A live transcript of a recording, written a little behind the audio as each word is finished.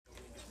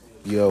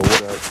Yo,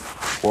 what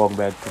up? Welcome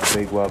back to the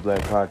Big Wild Black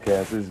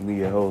Podcast. This is me,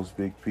 your host,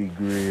 Big P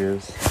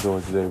Greers.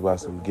 Joined today by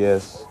some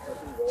guests,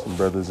 some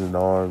brothers in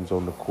arms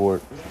on the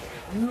court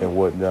and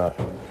whatnot.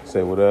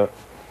 Say what up?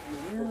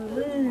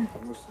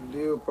 What's the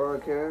deal,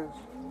 podcast?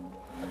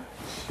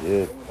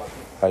 Shit.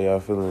 How y'all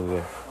feeling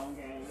today?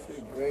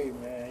 Shit great,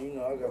 man. You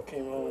know, I got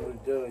came home with a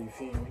dub, you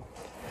feel me?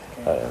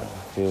 Hell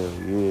yeah.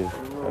 You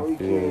know, I we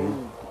feel came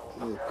you.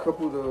 with a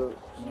couple of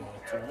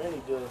Too many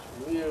dubs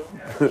for real.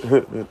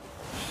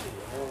 Shit,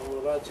 I don't know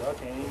what I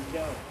can't even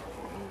count.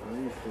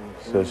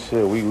 So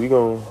shit, we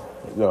gon'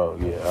 no,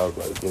 yeah, I was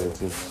like, yeah,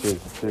 just shit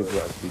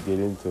about to get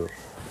into it.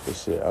 But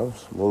shit, I'm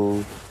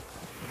smooth.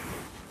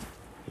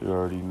 You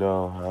already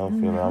know how I'm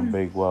feeling. I'm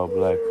Big Wild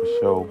Black for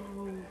sure.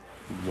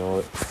 You know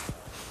it.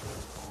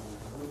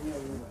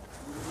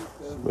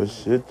 But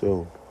shit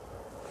though.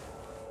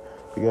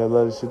 We got a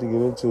lot of shit to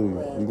get into.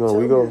 We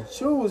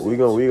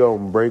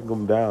gonna break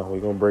them down. We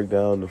gonna break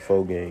down the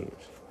 4 games.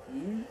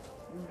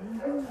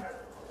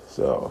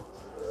 So,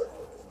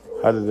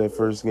 how did that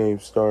first game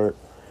start?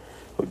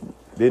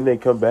 Didn't they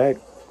come back,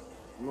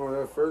 No,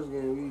 that first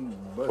game we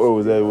busted. or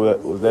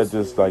was that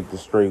just like the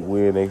straight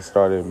win? They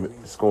started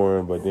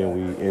scoring, but then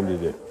we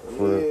ended it. It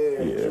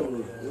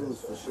was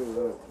for sure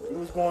that. You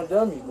was going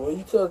dummy, boy.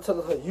 You tell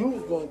her you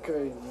was going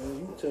crazy, man.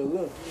 You tell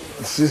them.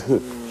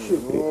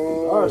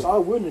 Shit, I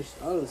witnessed.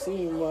 I done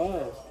seen in my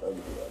eyes.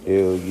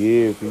 Hell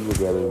yeah, people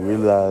gotta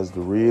realize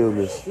the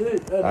realness.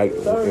 Shit,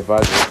 If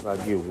I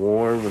get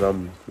warm and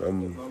I'm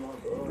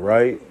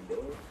right,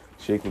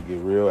 shit can get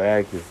real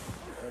active.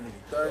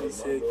 30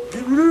 said,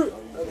 give it up.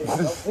 I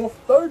want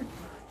 30.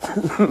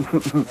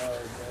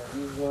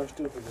 You was going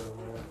stupid though,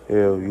 man.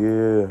 Hell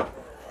yeah,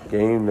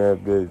 game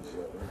that bitch.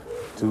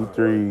 2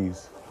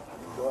 threes.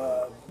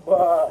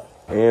 Bye.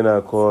 And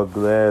I called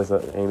glass.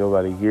 Ain't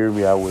nobody hear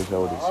me. I wish I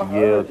would have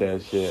yelled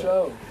that shit.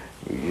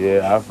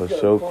 Yeah, I for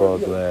sure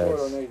called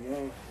glass.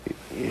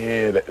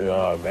 Yeah,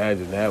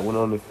 imagine that one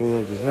on the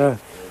field. Just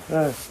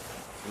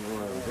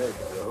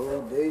The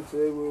whole day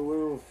today we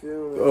went on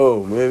film.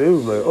 Oh man, it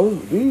was like, oh,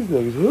 these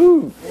niggas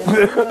who? Yeah,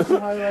 you got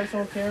some highlights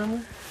on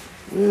camera.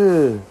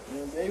 Yeah.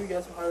 Baby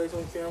got some highlights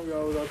on camera.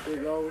 Y'all was out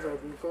there, y'all was out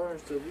in the car and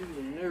stuff. He was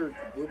in there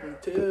whipping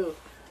tails.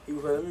 He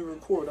was like, let me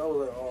record. I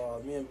was like,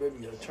 oh, me and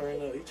baby got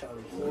turned up. He tried to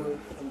record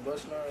and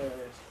busting our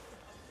ass.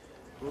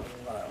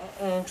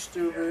 I'm like,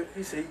 stupid.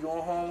 He said he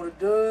going home with a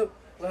dub.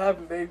 What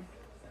happened, baby?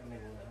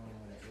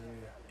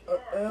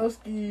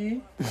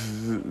 Elski.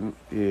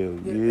 Yeah.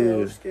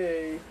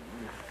 Elski.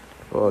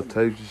 All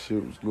types of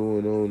shit was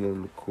going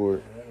on the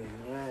court.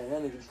 Man,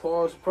 that nigga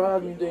Paul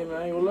surprised me today, man.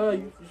 I ain't gonna lie.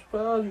 You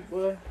surprised me,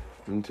 boy.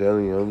 I'm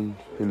telling you,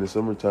 in the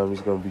summertime,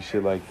 it's gonna be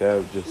shit like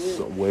that,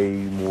 just way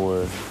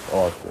more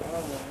often.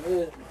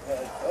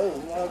 Oh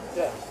my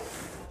God.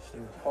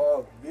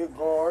 Paul, big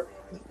guard.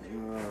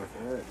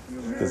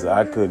 Cause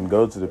I couldn't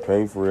go to the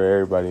paint for real.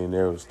 Everybody in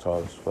there was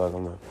tall as fuck.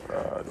 I'm like,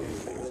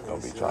 these niggas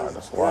gonna be trying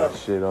to squat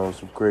shit on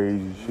some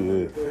crazy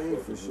shit.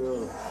 For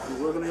sure.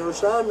 You working on your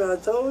shot, man. I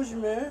told you,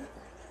 man.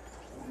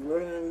 You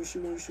working on you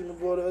shooting the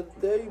ball the other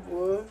day,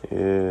 boy.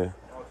 Yeah.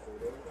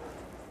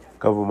 A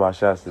couple of my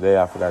shots today,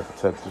 I forgot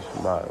to tuck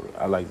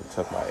I like to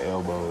tuck my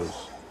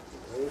elbows.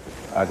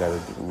 I gotta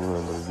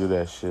remember to do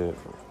that shit.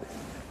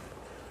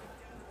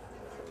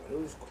 It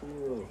was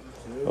cool.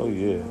 Oh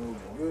yeah.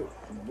 Good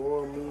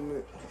ball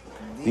movement.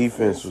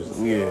 Defense was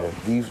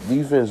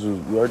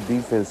our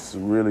defense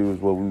really was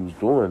what we was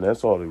doing.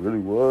 That's all it really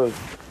was.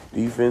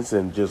 Defense,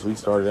 and just we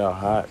started out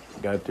hot,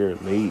 got there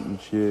late and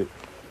shit.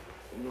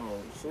 No,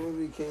 as soon as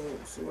we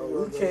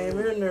came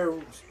in there,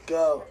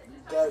 got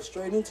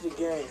straight into the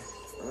game.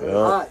 Yeah.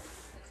 Hot.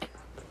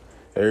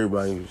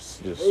 Everybody was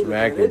just They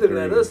smacking looking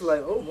at us threes.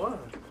 like, oh my.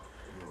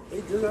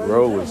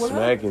 Bro was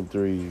smacking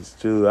threes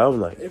too. I was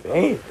like,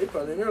 damn. They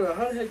probably know like,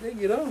 how the heck they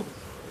get on?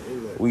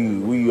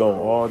 We on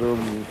all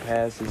them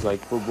passes, like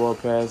football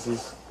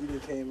passes. We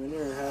just came in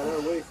there and had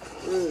our way.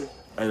 Yeah.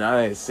 And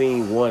I had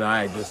seen one.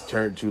 I had just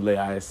turned too late.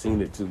 I had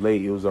seen it too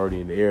late. It was already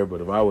in the air. But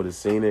if I would have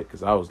seen it,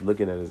 because I was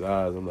looking at his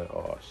eyes, I'm like,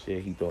 oh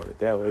shit, he throwing it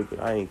that way. But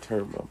I ain't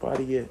turned my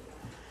body yet,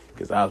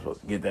 because I was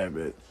supposed to get that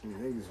bitch.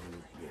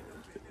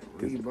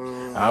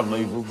 I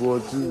play football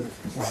too.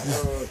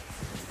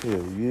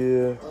 Hell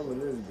yeah. I'm in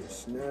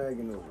this bitch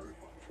snagging over it.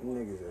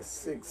 Niggas at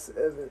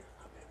 6'7".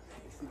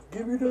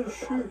 Give me that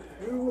shit,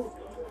 yo.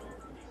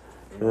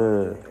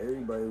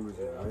 Everybody was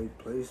in right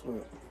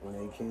placement when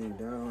they came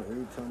down.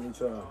 Every time they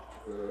tried.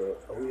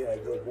 We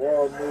had good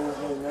ball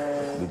movement,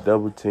 man. The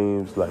double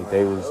teams, like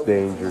they was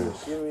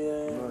dangerous. They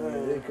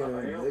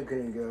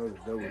couldn't get out of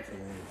double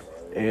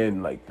teams.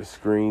 And like the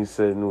screen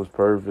setting was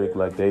perfect.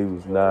 Like they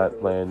was not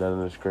playing none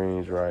of the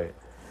screens right.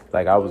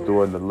 Like I was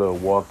doing the little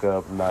walk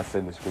up, not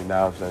setting the screen,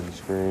 now I'm setting the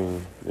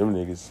screen. Them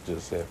niggas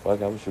just said,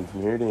 fuck, I'm shooting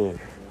from here then.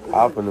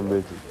 Hop in the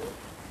bitches.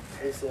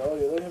 They said, oh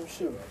yeah, let him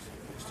shoot.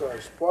 He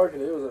started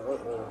sparking. It was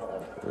like,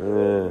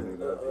 Yeah.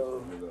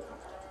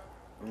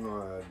 You know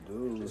how I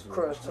do. It's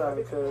crunch time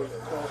because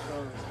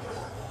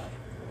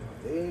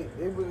they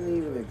wouldn't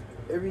even.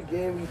 Every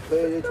game we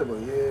played, they talk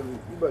about, yeah,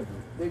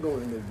 they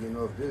gonna end up getting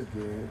off this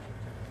game.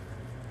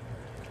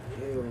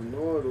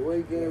 No, the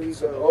way game we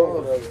got over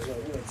off. that. We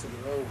done took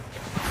it over.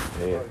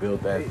 They had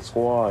built that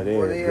squad. They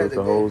Boy, had they built had to the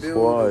go whole build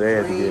squad. the They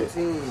had to dream get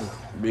team.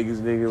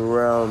 biggest nigga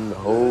around the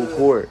whole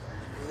court.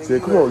 Nigga,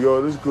 Said, come on,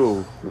 y'all, let's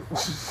go.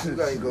 You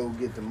gotta go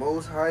get the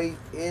most height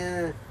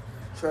and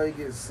try to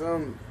get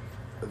some.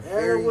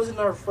 And it wasn't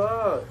our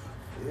 5.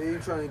 Yeah, you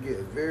trying to get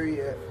a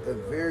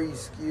very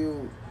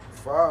skilled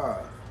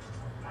 5.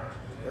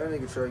 That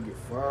nigga try to get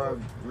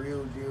 5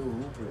 real deal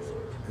hoopers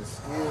and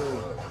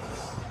skill.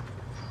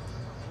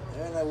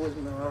 And that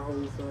wasn't our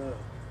whole 5.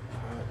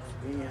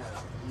 Yeah,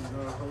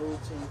 our whole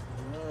team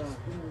from around.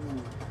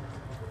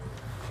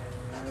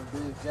 And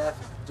big guy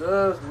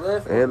Dubs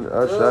left. And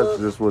our shots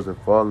just wasn't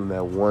falling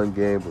that one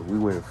game, but we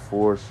went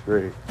 4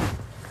 straight.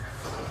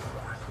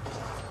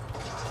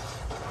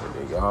 And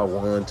then y'all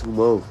won 2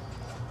 more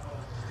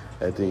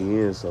at the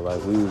end. So,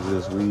 like,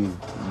 we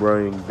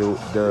bring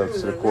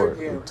Dubs to the court.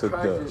 We took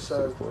Dubs to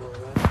the court.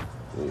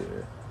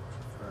 Yeah.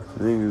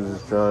 Niggas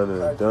was trying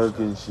to dunk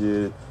and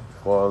shit,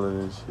 falling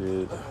and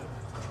shit.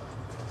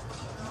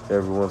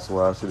 Every once in a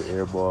while, I should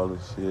have airball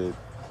and shit.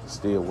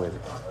 Still winning.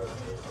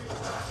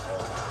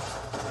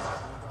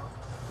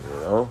 You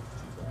know?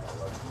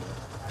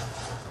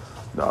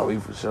 Nah, we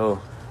for sure.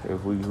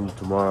 If we hoop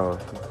tomorrow,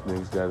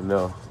 niggas gotta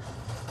know.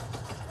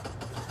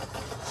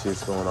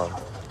 Shit's going on.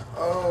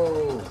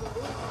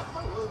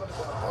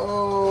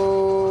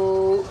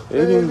 Oh,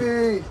 Eddie.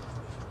 baby.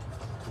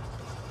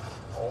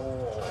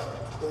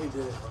 He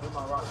did.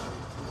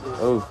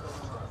 Oh.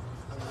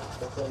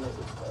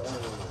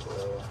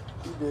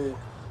 He did.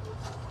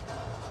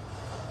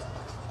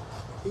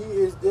 He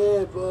is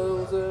dead,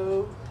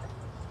 bozo.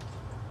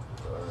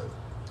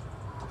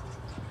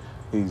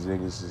 These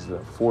niggas is a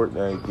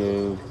Fortnite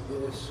game.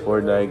 Yes, sir.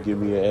 Fortnite, give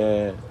me an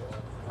ad.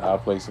 I'll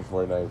play some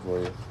Fortnite for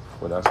you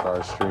when I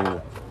start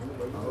streaming.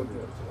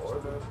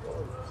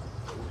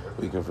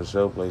 We can for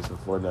sure play some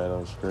Fortnite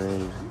on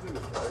stream.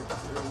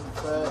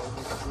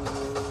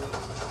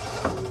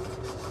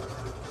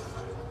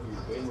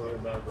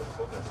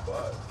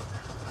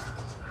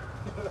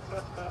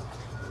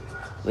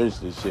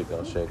 Eventually, this shit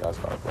gonna shake. I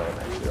start playing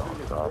that shit all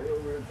the time.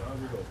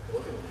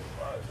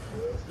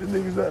 The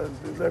niggas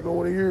not gonna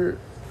want to hear it.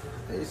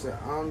 They said,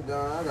 I'm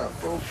done. I got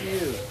 4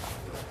 kills.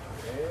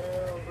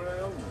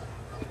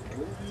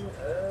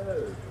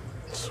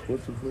 What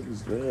the fuck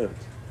is that?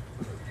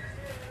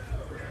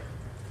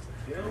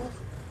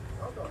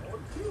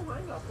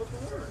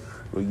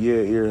 But yeah,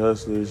 Ear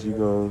Hustlers, you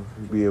gonna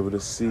be able to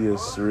see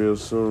us real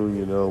soon,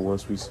 you know,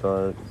 once we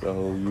start the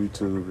whole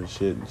YouTube and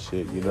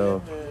shit, you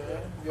know.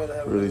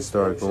 Really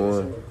start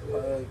going.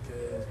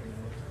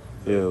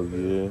 Hell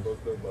yeah.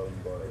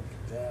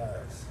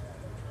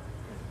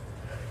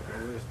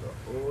 I wish the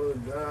old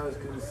guys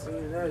could have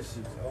seen that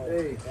shit.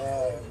 Hey,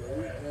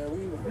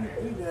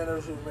 We down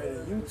there should have made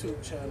a YouTube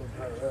channel.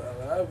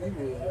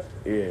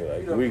 Yeah,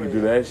 like we could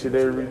do that shit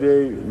every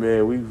day.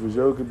 Man, we for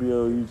sure could be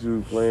on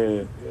YouTube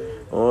playing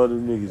all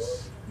them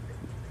niggas.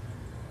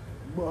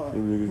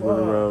 Them niggas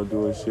running around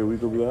doing shit. We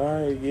could be like,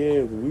 alright,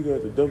 yeah, but we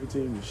got to double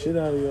team the shit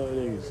out of y'all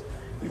niggas.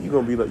 You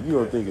gonna be like, you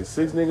gonna think it's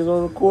 6 niggas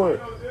on the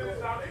court.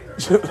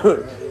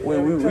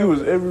 When we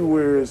was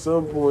everywhere at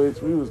some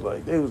points, we was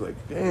like, they was like,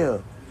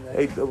 damn,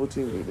 hey, double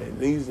team me.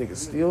 These niggas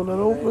still not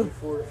open?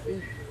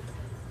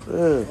 Yeah.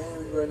 And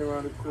running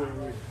around the court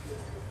with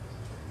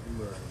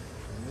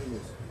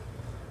niggas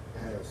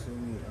have so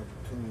many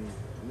opportunities.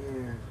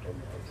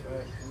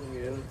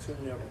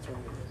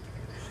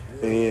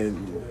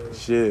 And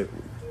shit,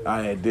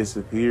 I had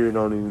disappeared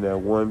on him that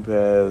one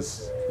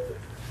pass.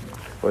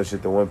 But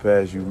shit, the one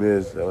pass you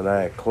missed, when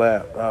I had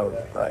clapped, I was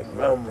like,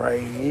 I'm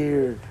right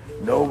here.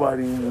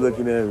 Nobody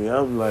looking at me.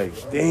 I'm like,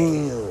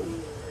 damn. No,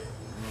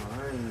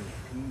 I ain't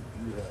peep.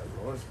 You had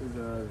lost his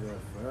eyes at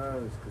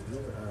first because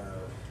his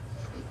eyes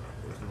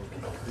was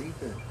no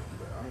creeping.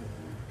 But I ain't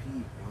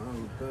peep. When I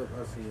looked up,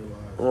 I see your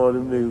eyes. All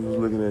them niggas was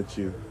looking at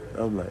you.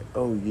 I'm like,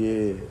 oh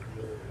yeah.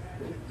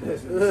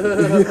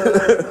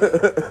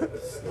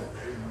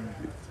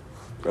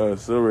 I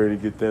was so ready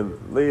to get them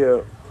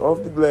layup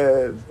off the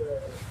glass.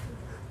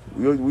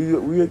 We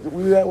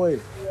that way.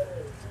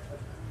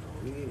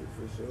 We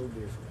for sure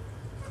did some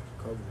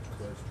couple of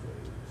clutch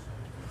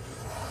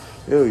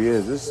plays. Hell yeah,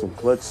 this is some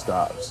clutch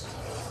stops.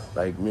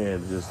 Like,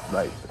 man, just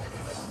like,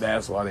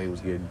 that's why they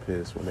was getting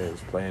pissed when they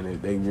was playing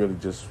it. They really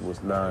just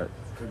was not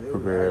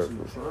prepared. They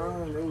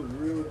was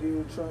real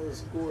deal trying to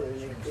score.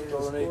 And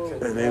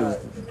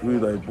we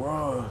was like,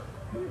 bro.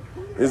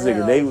 This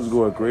nigga Nate was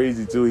going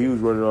crazy too. He was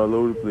running all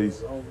over the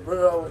place.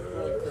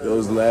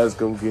 Those last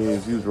couple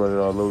games, he was running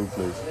all over the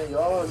place. Man,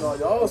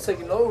 y'all was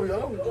taking over.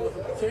 Y'all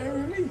was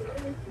carrying me.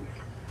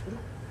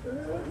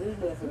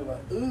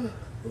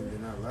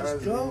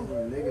 Let's go.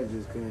 Niggas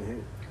just couldn't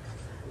hit.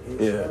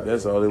 Yeah,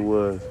 that's all it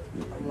was.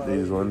 They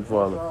just wasn't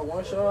falling.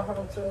 Once y'all hot,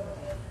 I'm telling you.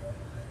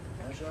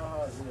 Once y'all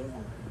hot,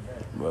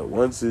 but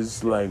once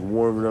it's like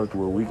warming up to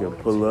where we can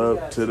pull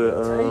up to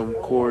the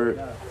court,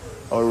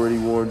 already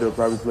warmed up,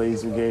 probably playing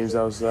some games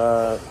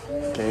outside,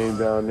 came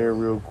down there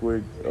real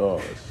quick.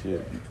 Oh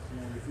shit.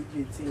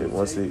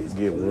 Once it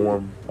get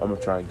warm, I'm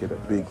gonna try and get a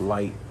big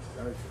light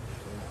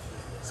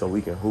So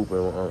we can hoop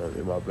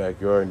in my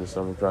backyard in the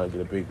summer. Trying to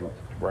get a big,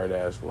 bright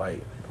ass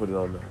light, put it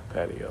on the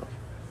patio,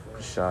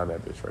 shine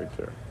that bitch right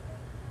there.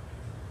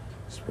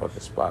 It's fucking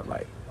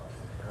spotlight.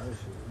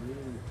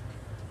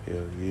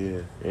 Hell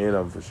yeah. And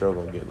I'm for sure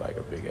gonna get like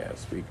a big ass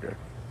speaker.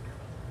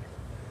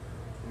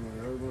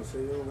 I was gonna say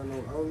you don't got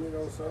no outlet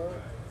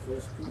outside for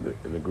a speaker.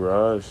 In the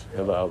garage,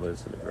 hella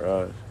outlets in the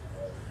garage.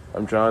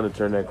 I'm trying to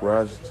turn that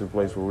garage to a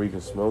place where we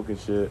can smoke and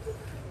shit.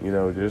 You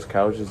know, there's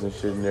couches and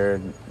shit in there.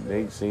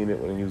 Nate seen it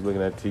when he was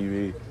looking at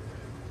TV.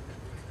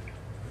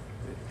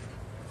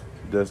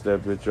 Dust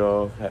that bitch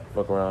off.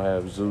 Fuck around,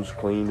 have Zeus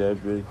clean that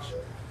bitch.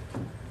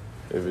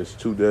 If it's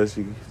too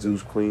dusty,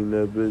 Zeus clean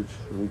that bitch.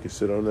 We can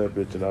sit on that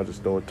bitch and I'll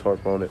just throw a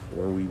tarp on it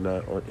when we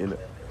not in it.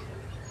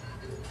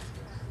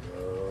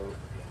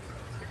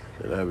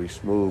 And that'd be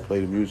smooth. Play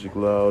the music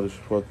loud as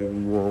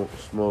fucking we want.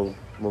 Smoke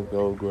the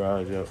whole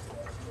garage up.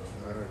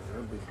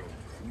 That'd be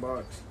a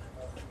box.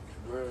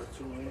 Bro,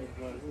 too many,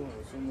 like, you want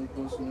so many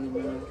pussy,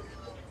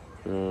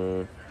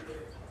 man.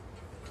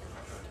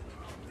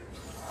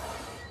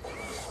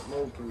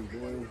 Smoking,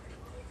 boy.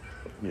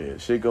 Yeah,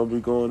 shit gonna be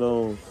going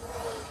on.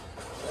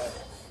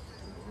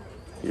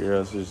 Here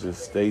else is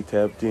just stay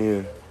tapped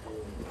in.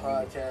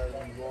 Podcast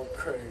be going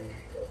crazy.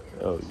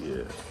 Oh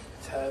yeah.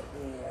 Tap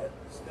in,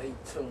 stay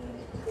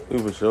tuned. We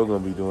for sure gonna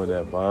be doing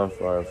that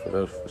bonfire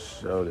for us for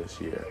sure this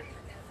year.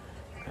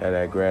 Had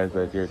that grass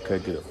back there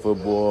cut, get a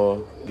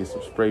football, get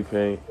some spray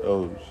paint.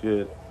 Oh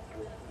shit.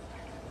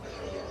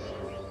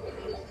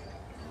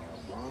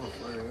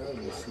 Bonfire, that'd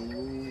be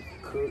smooth,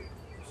 cook,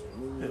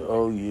 smooth.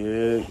 Oh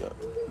yeah.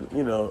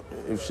 You know,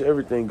 if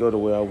everything go the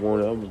way I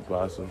want it, I'm gonna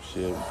buy some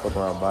shit. Fuck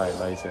around, buy a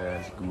nice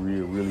ass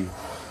grill. Really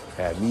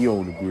had me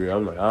on the grill.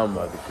 I'm like, I'm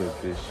about to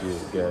cook this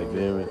shit. God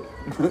damn it.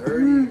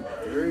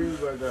 Dirty,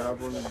 about to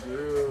hop on the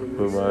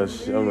grill. Put my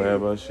shit, I'm gonna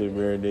have my shit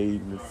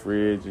marinated in the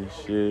fridge and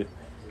shit.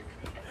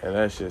 And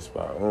that shit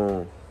spot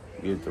on.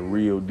 Get the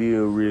real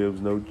deal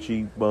ribs, no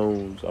cheap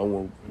bones. I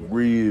want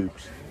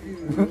ribs.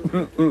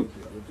 With the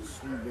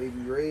sweet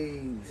baby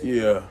rays.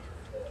 Yeah.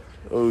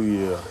 Oh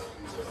yeah.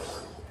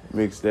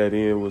 Mix that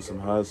in with some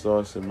hot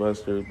sauce and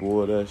mustard.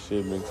 Boil that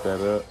shit, mix that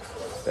up.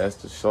 That's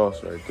the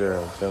sauce right there,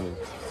 I'm telling you.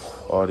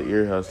 All the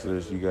ear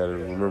hustlers, you gotta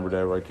remember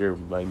that right there. You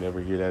might never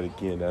hear that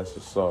again. That's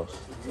the sauce.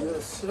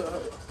 Yes, sir.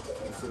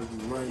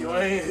 You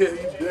ain't here,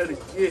 you better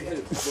get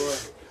it, boy.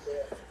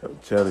 I'm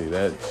telling you,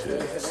 that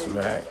shit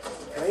smack.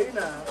 Hey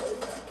now.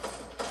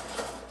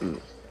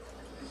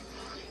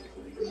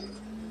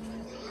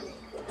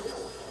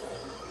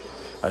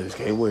 I just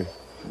can't wait.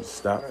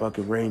 Stop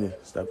fucking raining.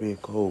 Stop being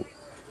cold.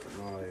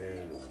 Oh,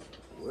 yeah.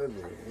 The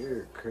weather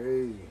here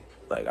crazy.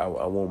 Like, I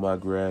want my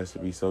grass to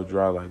be so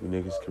dry, like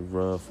niggas can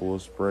run full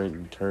sprint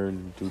and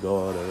turn and do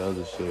all that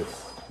other shit.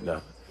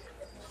 Nah.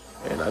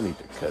 And I need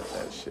to cut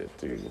that shit,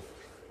 too.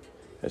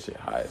 That shit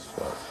high as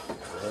fuck.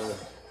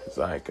 Cause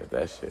I ain't cut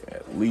that shit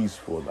at least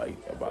for like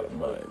about a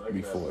month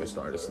before it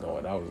started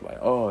snowing. I was like,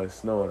 oh, it's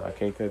snowing. I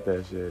can't cut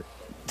that shit.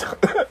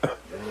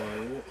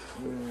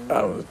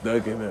 I was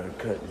ducking and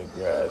cutting the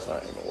grass. I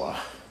ain't gonna lie.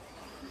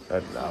 I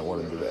did not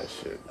want to do that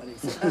shit.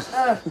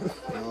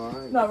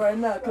 Not right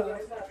now, cuz.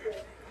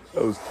 I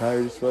was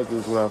tired as fuck. It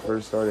was when I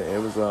first started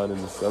Amazon in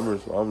the summer,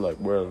 so I'm like,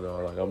 bro,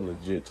 no, like I'm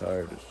legit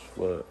tired as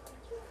fuck.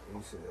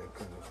 You said that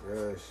kind of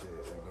grass shit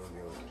is gonna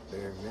be on the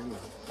bare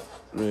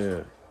minimum.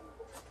 Yeah.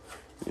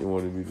 They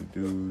wanted me to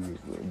do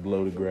just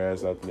blow the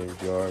grass out the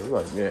nigga's yard. I'm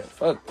like, man,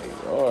 fuck the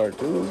yard,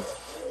 dude.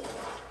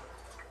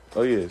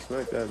 Oh yeah,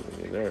 smack that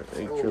nigga in there.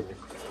 Ain't tripping.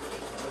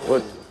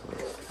 What?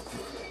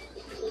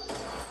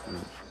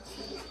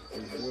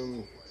 You feel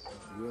me?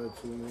 You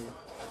got two niggas?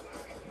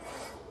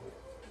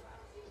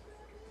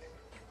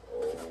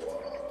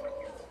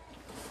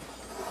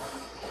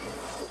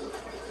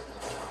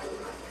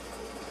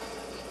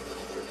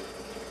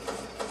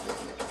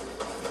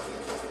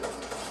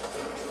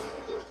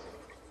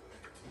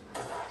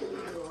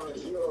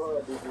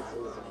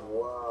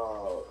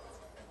 Wow.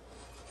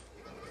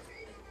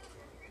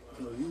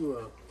 No, you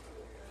are.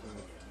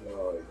 No,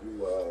 you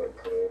are,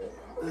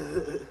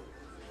 man.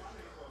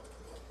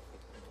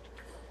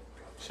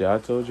 Shit, I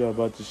told y'all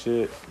about the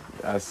shit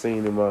I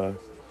seen in my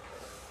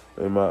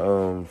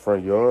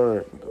front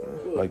yard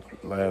like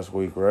last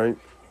week, right?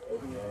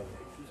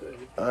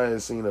 I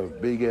had seen a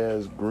big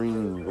ass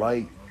green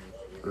light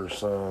or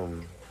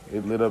something.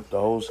 It lit up the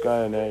whole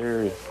sky in that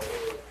area.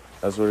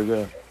 That's what it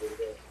got.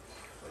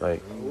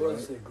 Like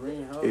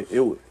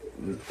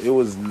it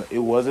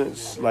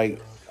wasn't like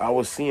I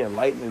was seeing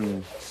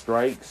lightning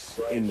strikes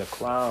in the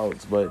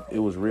clouds, but it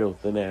was real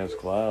thin ass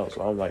clouds.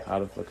 So I'm like, how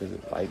the fuck is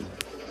it lightning?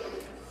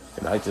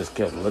 And I just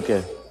kept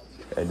looking,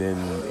 and then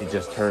it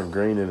just turned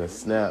green in a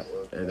snap.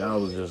 And I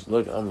was just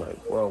looking. I'm like,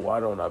 well, why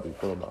don't I be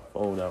pulling my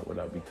phone out when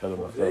I be telling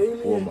myself to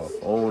pull my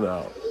phone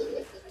out?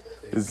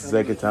 This is the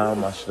second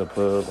time I should have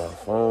pulled my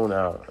phone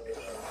out.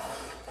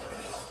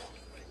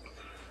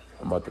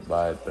 I'm about to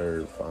buy a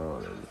third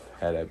phone and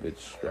have that bitch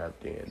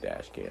strapped in,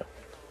 dash cam.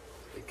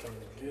 They come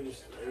to get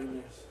us,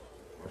 aliens.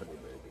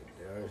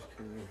 Dash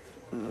cam.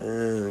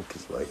 Man,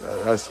 cause like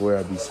I swear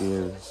I be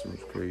seeing some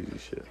crazy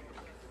shit.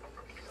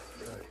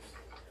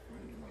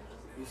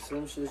 There's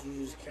some shit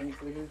you just can't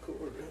click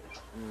record.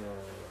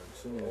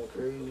 Some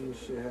crazy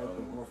shit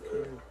happen off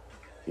camera.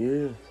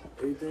 Yeah,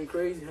 Everything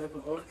crazy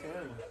happen off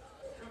camera.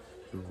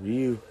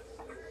 real.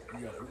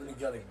 You really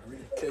gotta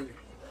take it.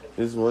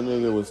 This one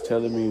nigga was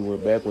telling me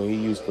back when he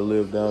used to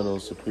live down on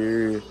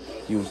Superior,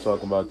 he was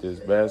talking about this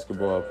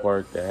basketball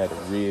park that had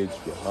a ridge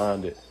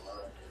behind it.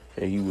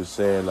 And he was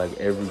saying like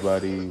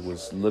everybody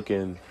was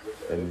looking,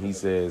 and he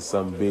said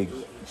some big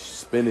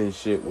spinning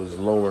shit was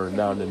lowering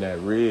down in that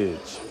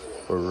ridge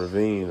or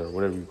ravine or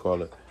whatever you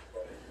call it.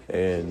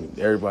 And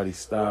everybody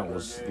stopped,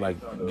 was like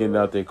getting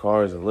out their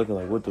cars and looking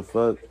like, what the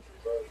fuck?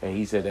 And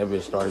he said that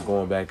bitch started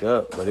going back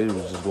up, but it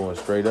was just going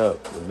straight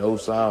up with no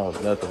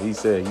sound, nothing. He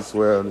said he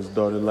swear on his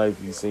daughter life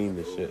he seen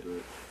this shit.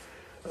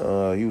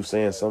 He was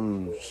saying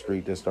some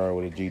street that started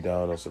with a G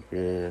down on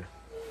Superior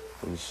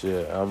and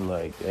shit. I'm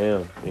like,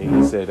 damn. And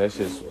he said that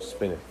shit was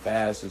spinning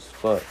fast as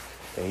fuck.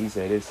 And he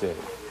said it said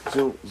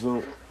zoom,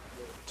 zoom,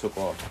 took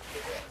off.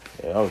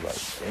 And I was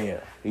like, damn.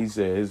 He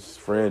said his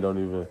friend don't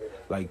even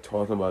like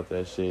talking about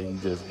that shit. He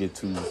just get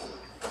too,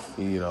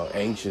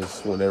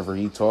 anxious whenever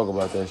he talk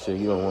about that shit.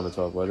 He don't want to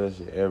talk about that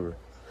shit ever.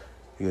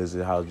 Because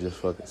of how just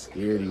fucking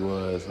scared he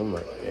was. I'm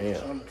like,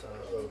 damn.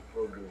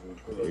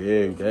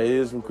 Yeah, that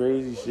is some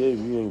crazy shit.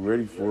 You ain't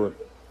ready for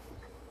it.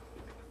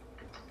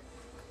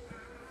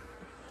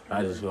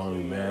 I just don't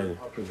imagine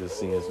just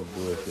seeing some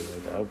bullshit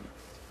like that.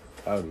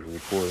 I would be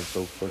recording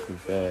so fucking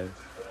fast.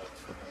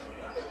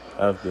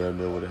 I damn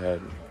near would have had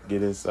to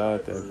get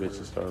inside that bitch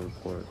and start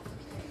recording.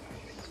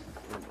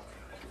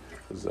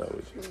 What's up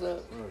with you? What's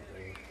up?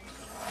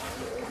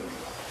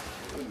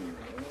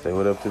 Say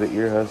what up to the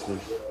ear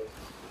hustlers.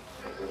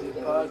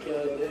 The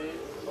podcast, Dave.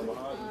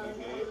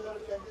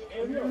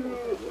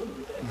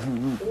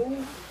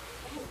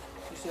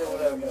 She said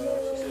what up, y'all.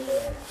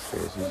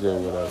 Yeah, she said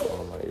what up,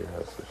 all my ear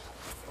hustlers.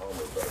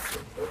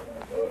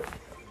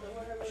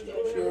 She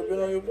ever been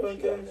on your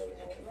podcast?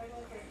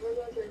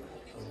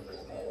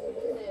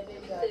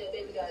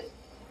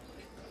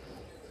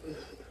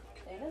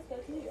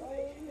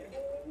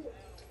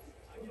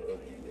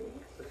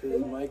 Is the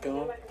mic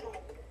on?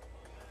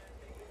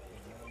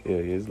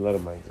 Yeah, there's a lot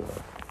of mics on.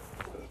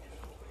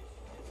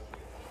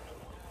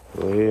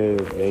 Go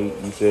ahead, Nate.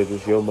 You said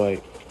it's your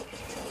mic.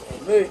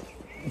 Me?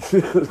 I'm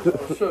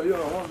sure you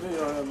don't want me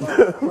on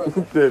that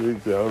mic. That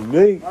is on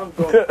me. I'm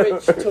going to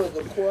preach to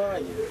the choir. I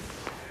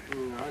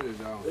just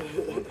don't.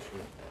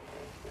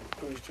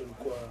 Preach to the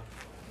choir.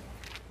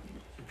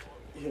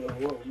 You don't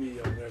want me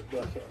on that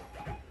bucket.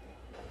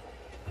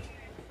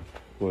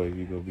 What,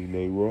 you gonna be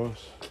Nate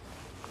Ross?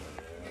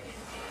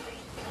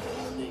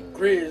 Nate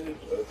Grizzly.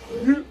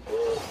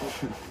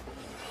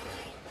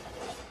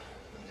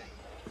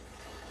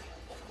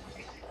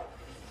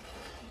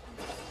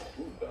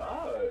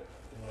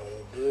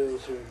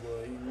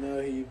 Boy. You know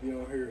he be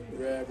on here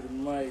grabbing the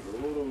mic.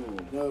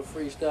 No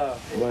freestyle.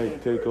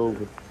 Mike, take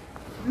over.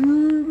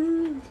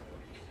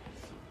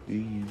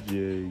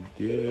 DJ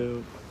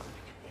Deb.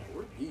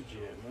 We're DJ,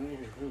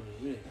 man.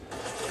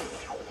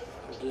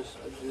 I just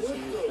seen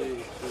his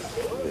face.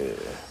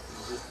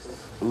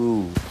 Yeah.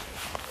 Ooh.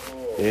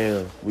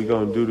 Damn. We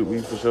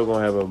for sure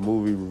gonna have a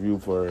movie review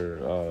for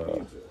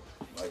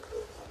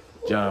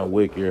John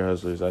Wick Ear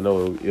Hustlers. I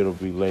know it'll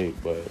be late,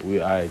 but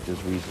I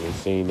just recently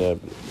seen that.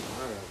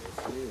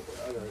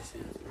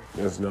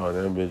 Yes, no,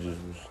 them bitches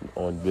was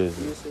on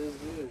business.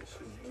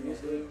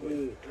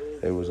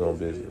 They was on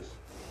business.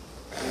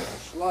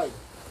 Slight.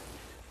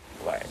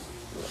 Like,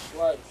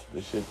 Slight.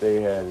 the shit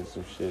they had is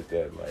some shit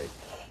that, like,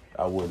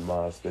 I wouldn't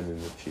mind spending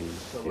the cheese.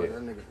 So Yeah.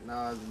 that nigga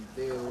Nas and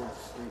Dale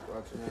sleep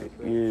watching that.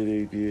 Yeah,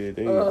 they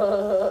did.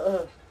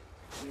 Oh,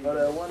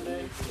 that one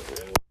day?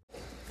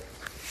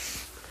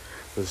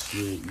 But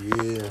shit,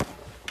 yeah.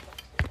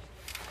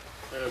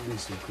 That'd be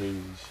some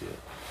crazy shit.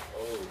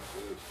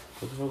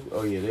 What the fuck?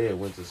 Oh, yeah, they had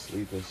went to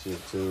sleep and shit,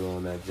 too,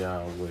 on that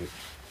John Wick.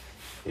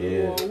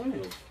 Yeah.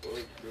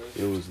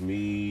 It was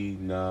me,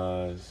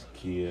 Nas,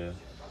 Kia,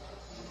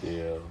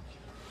 Dale.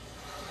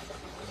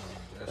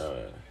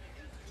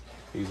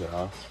 He said,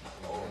 huh?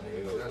 Oh,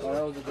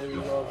 that was the day we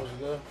were all supposed to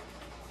go?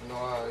 No,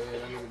 yeah,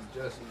 that nigga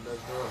Justin, that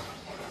girl.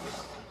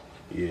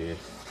 Yeah.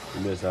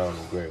 You missed out on a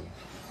great one.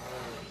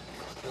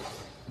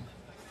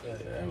 Yeah,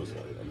 that was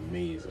an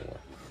amazing one.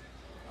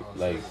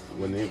 Like,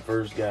 when it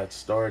first got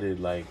started,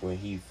 like, when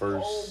he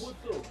first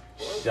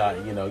shot,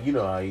 you know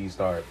how he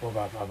started,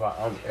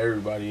 pop,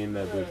 everybody in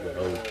that bitch was,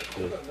 oh,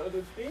 shit.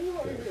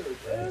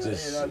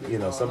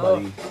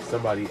 Just,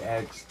 somebody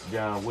asked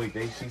John Wick,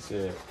 she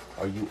said,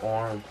 are you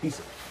armed? He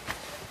said,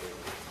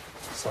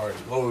 sorry,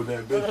 load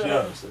that bitch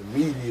up. So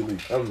immediately,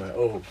 I'm like,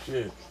 oh,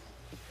 shit.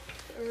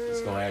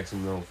 Just gonna ask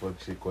him no fuck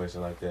shit question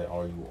like that,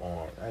 are you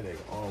armed? That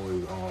nigga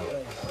always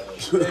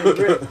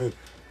armed.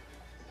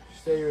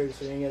 Stay ready,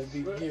 so you ain't got to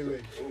be get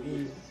ready.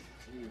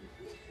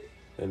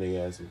 That nigga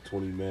had some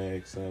 20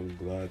 mag, something,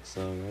 Glock,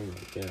 something. I'm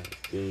like, God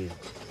damn.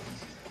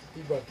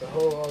 He brought the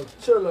whole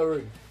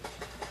artillery.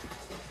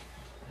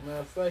 Matter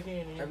of fact, he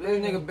ain't even. If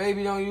this nigga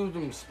baby don't use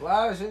them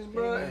splashes,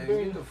 bro, Yeah, and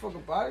baby. get the fuck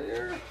up out of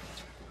here.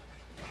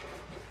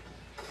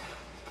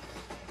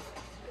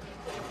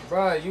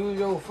 Bro, use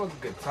your fucking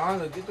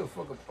katana. Get the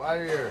fuck up out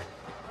of here.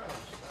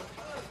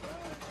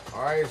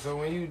 Alright, so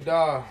when you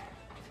die.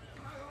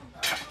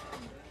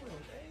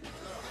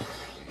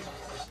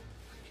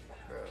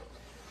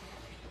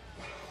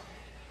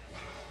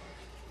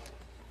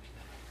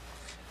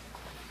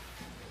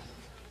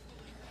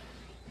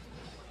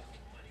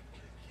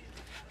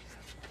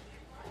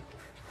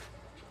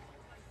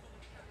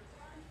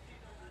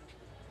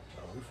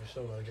 We for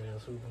sure gotta get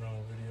us hooping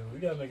on video. We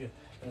gotta make it.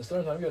 And the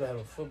third time, we gotta have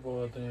a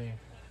football thing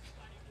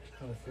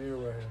on the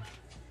field right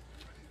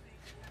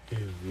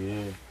here.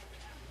 Yeah.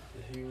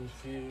 The huge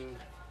field.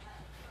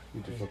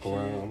 You can fuck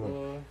around. I'm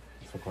gonna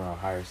fuck around,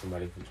 hire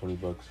somebody for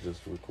 $20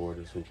 just to record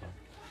this hooping.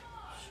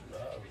 Shoot,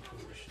 I'll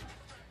record shit.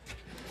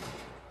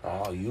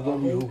 Oh, you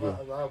gonna be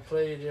hooping. I'll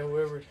play it, then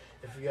whoever,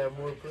 if you got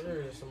more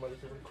players, somebody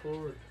can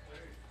record.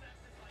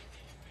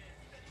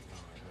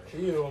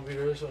 Kia gonna be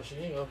there, so she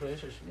ain't gonna play,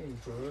 so she ain't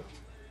record.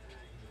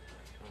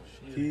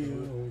 Kia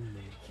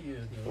Kia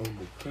on do.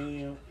 the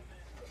cam.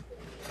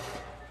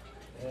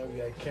 And we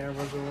got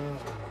cameras around.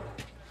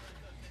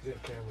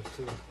 Good cameras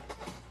too.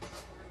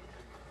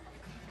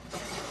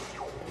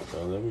 So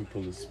let me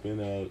pull the spin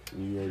out.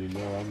 You already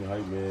know I'm the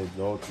hype man,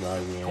 the ultimate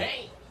hype man.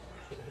 Hey!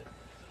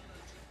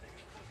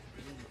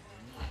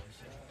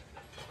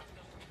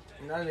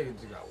 That nigga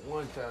just got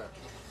one tap.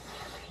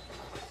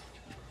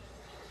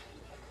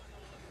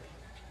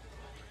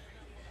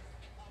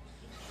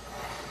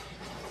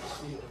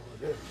 See over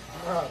there.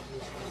 Nah,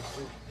 this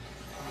shit.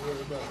 You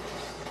worried about it.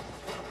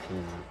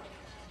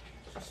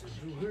 She said,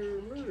 you hear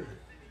me?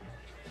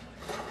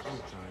 I'm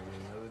trying to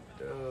get another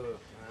dub.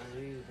 Man,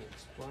 he's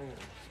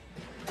explaining.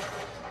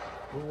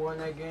 Who won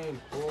that game,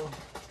 boy?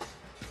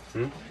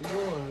 You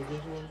won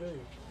against one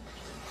baby.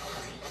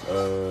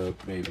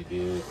 Maybe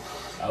did.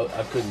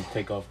 I couldn't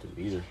take off the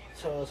meter.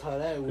 Tell us how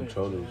that went.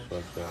 Controller was man.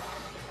 fucked up.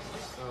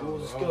 What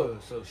was the score?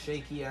 So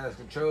shaky ass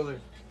controller.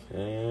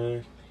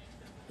 And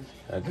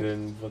I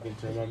couldn't fucking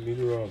turn my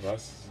meter off. I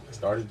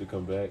started to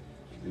come back.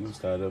 We was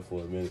tied up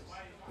for a minute.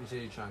 You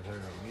said you trying to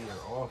turn the meter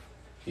off.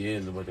 Yeah,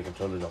 but the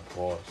controller's on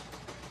pause.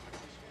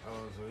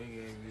 Oh, so he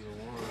gave you the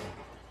one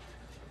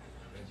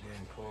that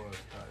didn't pause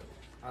type.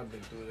 I've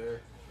been through there.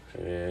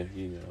 Yeah,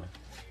 you know.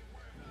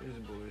 This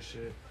is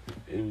bullshit.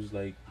 It was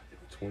like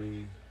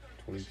 20,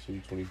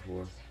 22,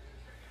 24.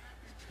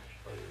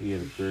 He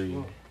had a 30.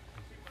 I'm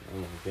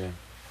like, damn.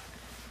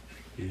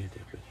 He hit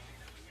that bitch.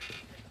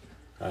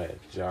 I had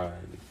John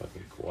and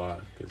fucking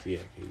Kawhi because he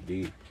had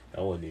KD. I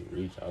wasn't even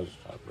reach. I was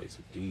just trying to play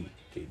some D.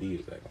 KD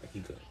was acting like he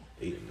couldn't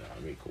beat him now. I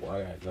mean,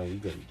 Kawhi acting like he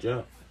couldn't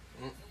jump.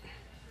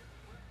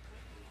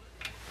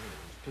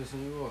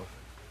 Pissing you off.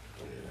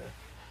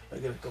 Yeah. I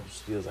got a couple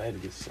steals. I had to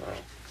get some.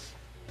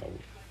 Oh,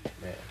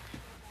 man.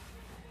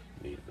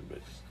 Needed the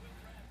bitches.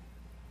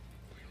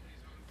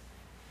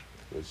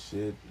 But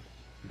shit,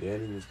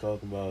 Danny was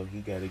talking about he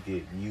got to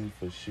get you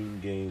for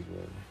shooting games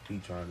when he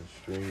trying to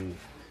stream.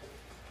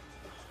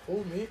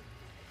 Who, me?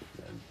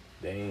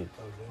 Damn.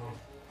 Oh, damn.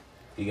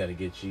 He got to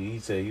get you. He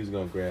said he was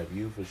going to grab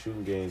you for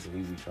shooting games and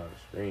he be trying to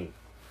stream.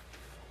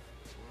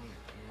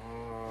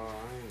 No,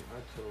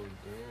 I told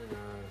Dan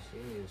he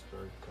need to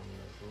start coming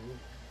up,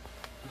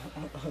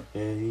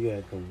 bro. And he got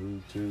to come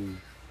hoop too.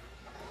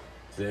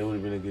 Said it would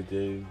have been a good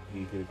day.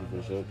 He could have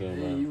for sure came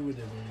Yeah, out. you would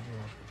have been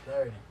going for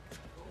 30.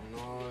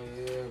 No,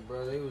 yeah, bro.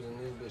 They was in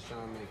this bitch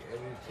trying to make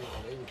everything.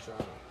 They were trying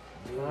to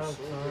do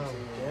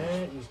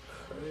That is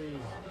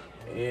crazy.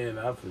 And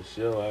I for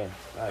sure,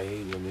 I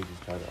hate when niggas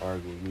try to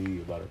argue with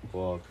me about a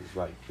call because,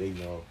 like, they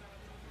know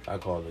I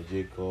call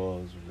legit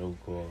calls or no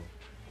call.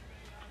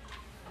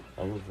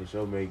 I'm gonna for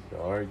sure make the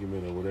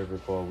argument or whatever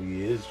call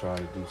we is trying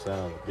to do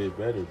sound a bit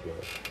better,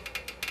 but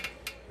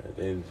at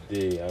the end of the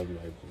day, I'm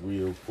like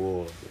real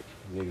call, but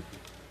niggas be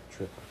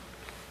tripping.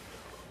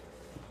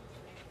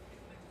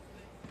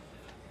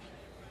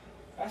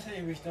 I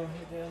say we don't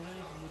hit that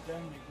link with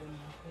them niggas.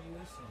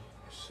 Listen.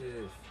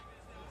 Shit.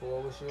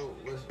 Paul,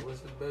 what's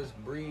the best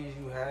breeze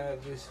you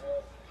have this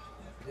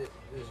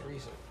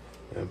recent?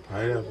 That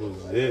pineapple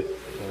was it.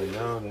 Right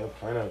now, that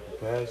pineapple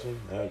passion,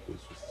 that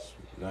bitch was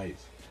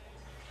nice.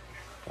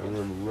 I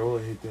remember Roa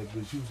hit that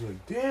bitch. She was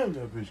like, damn,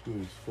 that bitch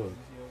good as fuck.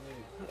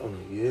 I'm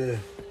like, yeah.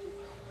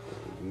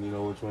 You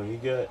know which one he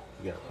got?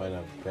 He got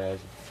pineapple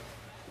passion.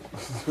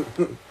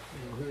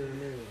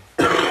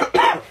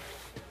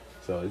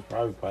 So it's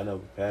probably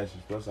pineapple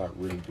passion. Plus, I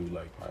really do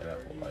like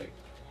pineapple. Like,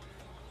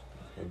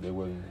 if they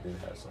didn't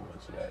have so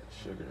much of that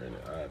sugar in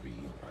it, I'd be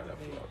eating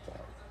pineapple all the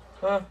time.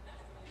 Huh?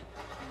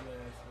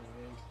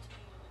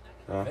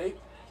 Huh? Hey?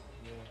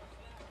 Yeah.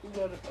 Who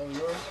got it? Oh,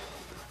 yours?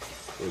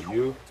 With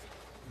you?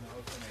 No,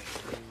 it's not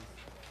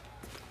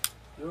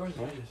yours.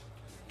 Yours is.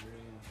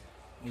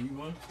 And you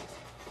won?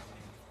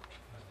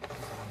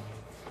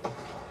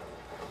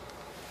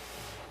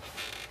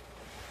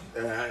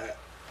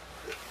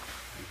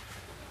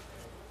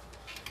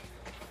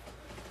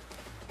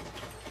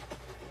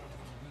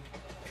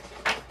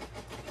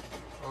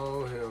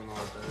 Oh hell no,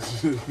 that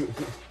Oh,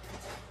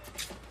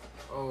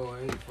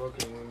 ain't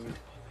fucking with me.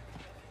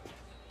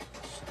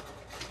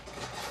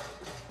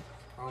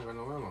 I don't got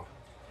no ammo.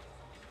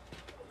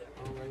 I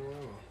don't got no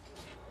ammo.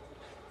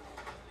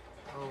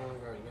 I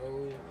don't got no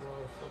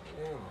motherfucking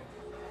ammo.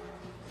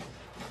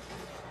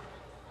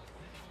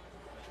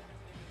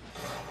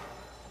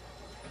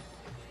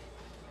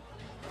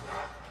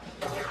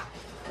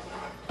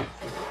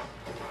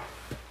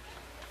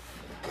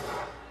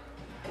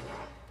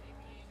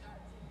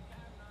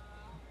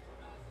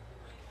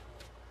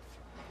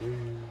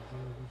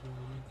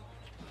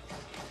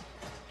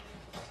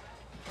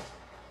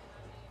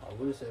 I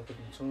would have said put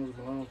the tunes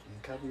belong to you,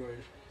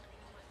 copyrighted.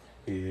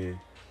 Yeah.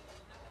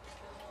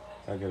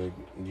 I gotta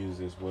use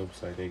this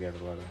website. They got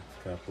a lot of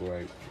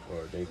copyright,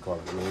 or they call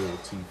it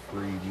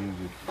royalty-free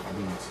music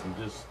beats and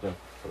just stuff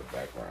for the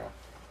background.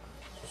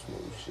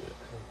 Smooth shit.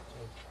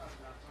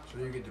 So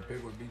you get to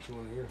pick what beat you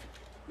want to hear?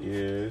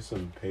 Yeah, it's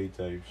some pay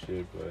type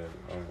shit, but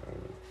I don't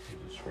know. You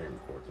just straight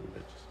record them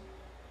bitches.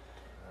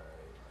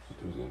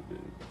 Do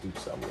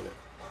something with it.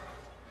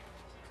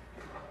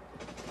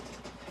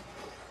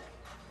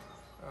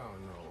 I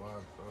don't know why,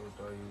 bro.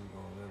 Thought you was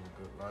gonna live a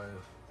good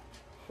life.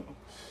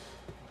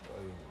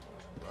 Thought you was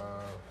gonna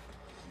survive.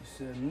 You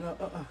said no. I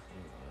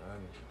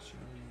need the cheese.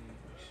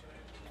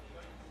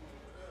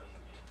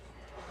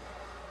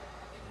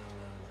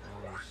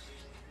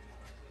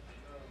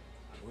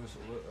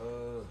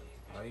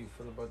 How you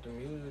feel about the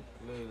music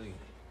lately?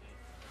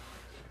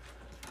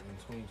 In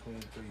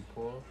 2023,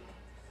 Paul?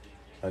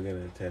 I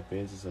gotta tap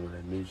into some of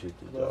that new shit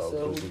that But y'all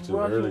so was listening who to you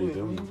rocking early. with?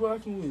 Who you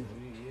rocking with?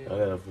 I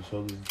gotta for sure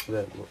listen to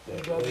that. You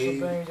got some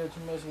bangs that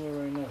you messing with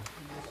right now.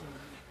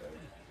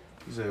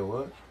 You said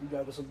what? You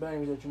got some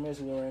bangs that you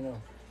messing with right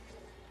now.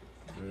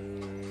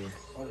 Mm.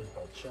 I just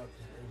about chop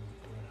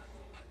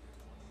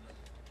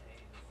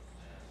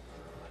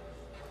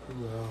this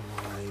Well, I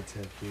ain't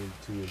tapped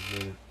into it,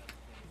 man.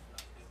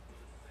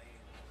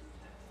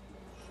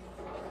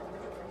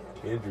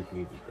 Kendrick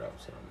need to drop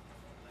something.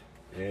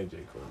 And J.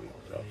 Cole need to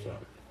drop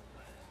something.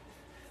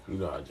 You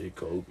know how J.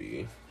 Cole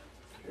be.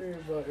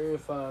 every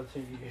 5,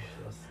 10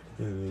 years.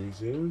 And then he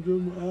said, I'm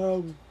doing my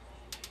album.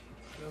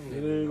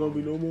 And there ain't gonna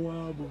be no more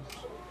albums.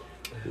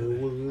 It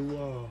was a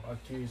while. My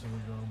kids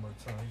ain't doing my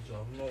time. He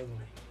dropped another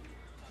one.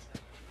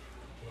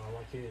 No,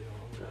 my kids,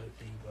 I'm not a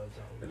kid by the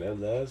time. And that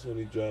last one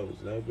he dropped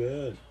was not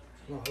bad.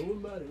 No, it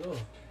wasn't bad at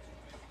all.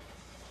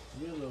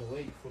 You're a little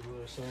late for a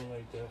little something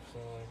like that,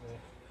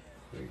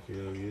 Like,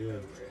 hell yeah.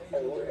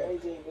 Hey, what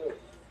AJ do?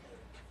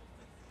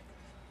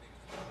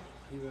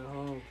 He went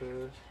home,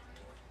 cuz.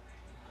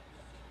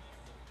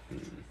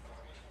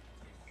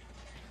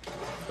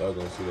 Y'all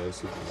gonna see that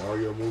Super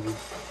Mario movie?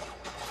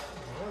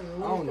 I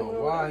don't know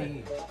why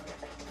he.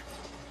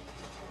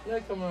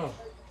 That come out.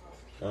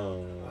 I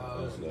don't know. I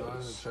was a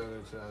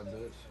trailer to that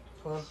bitch.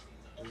 Huh?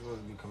 It's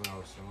supposed to be coming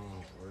out soon.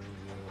 Where is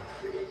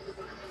it?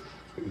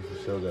 We for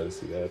sure gotta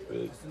see that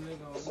bitch. It's the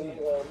nigga on me.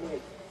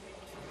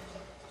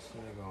 It's the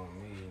nigga on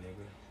me,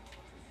 nigga.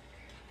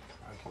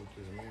 I killed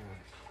this man.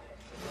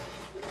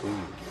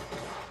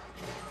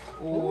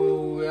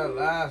 Ooh, that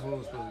last one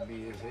was supposed to be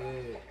his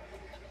head.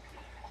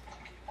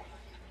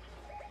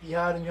 He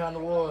hiding behind the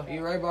wall. He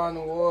right behind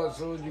the wall as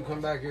soon as you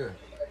come back here.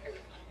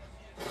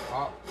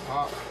 Pop,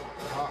 pop,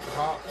 pop,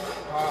 pop,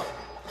 pop.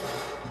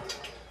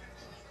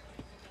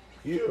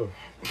 Yeah.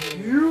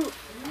 You.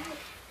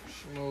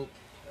 Smoke.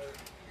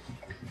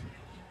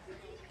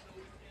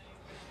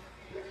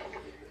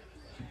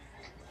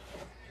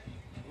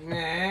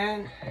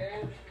 Man.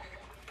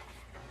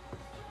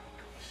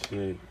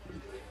 Shit.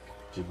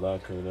 July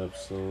coming up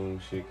soon.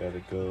 Shit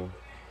gotta go.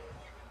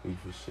 We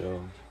for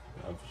sure.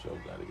 I for sure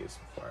gotta get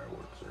some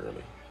fireworks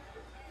early.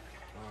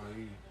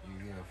 You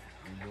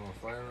doing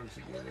fireworks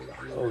again?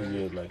 Oh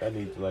yeah, like I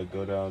need to like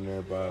go down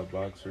there, buy a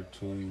box or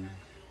two,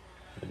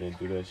 and then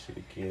do that shit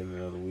again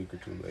another week or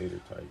two later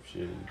type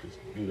shit, and just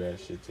do that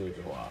shit till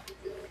July.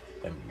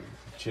 And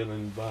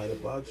chilling, buy the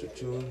box or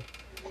two.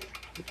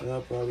 And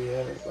I'll probably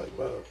have like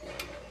about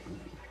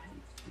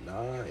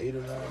 8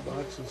 or 9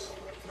 boxes.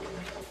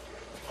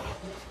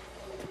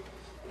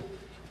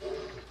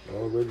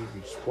 Already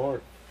be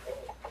sparked.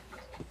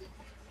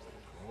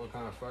 What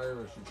kind of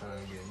fireworks you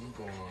trying to get? You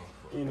going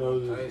for You know,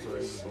 nice, or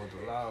you just want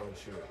the loud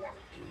shit?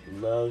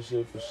 Loud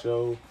shit for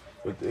sure.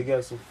 But they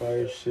got some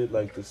fire shit,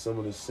 like some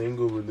of the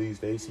single release,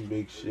 they some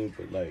big shit,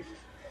 but like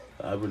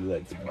I really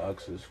like the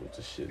boxes with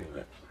the shit in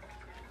it.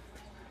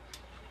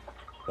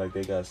 Like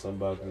they got some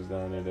boxes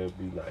down there that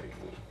be like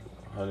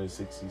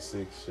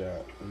 166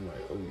 shot. I'm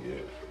like, oh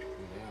yeah.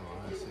 Damn,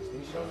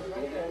 160 shots.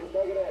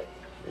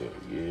 Hell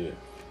yeah.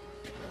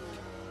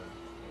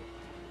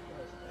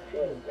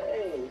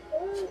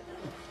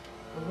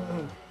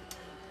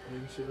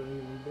 Maybe shit don't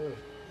even bad.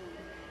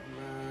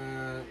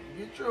 Man,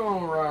 get your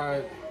own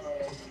ride.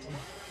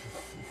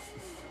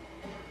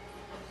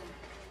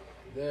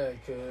 Yeah,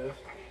 cuz.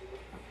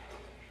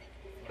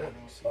 Bro.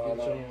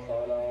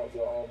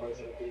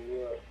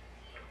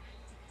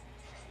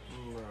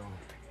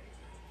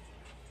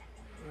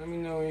 Let me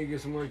know when you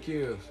get some more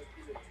kills.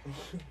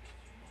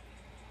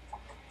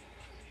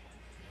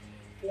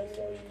 Let me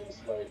know you need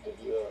somebody to pick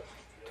you up.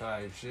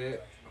 Type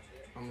shit.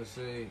 I'm gonna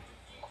say,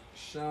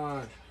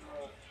 Sean.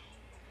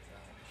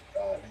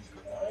 I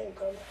ain't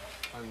coming.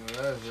 I know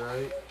that's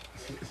right.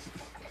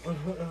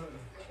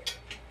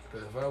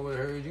 Cause if I would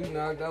have heard you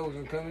knocked, I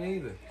wasn't coming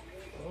either.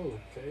 Oh,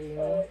 okay,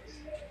 man.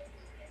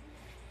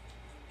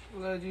 I'm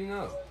glad you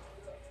know.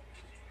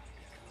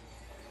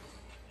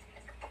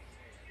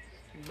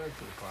 Back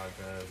to the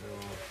podcast,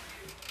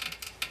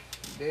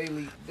 yo.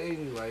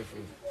 Daily life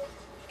is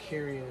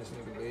carrying this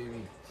nigga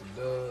baby to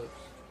Dubs.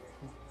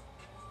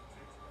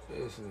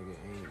 This nigga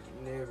ain't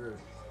never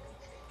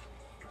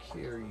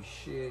carry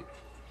shit,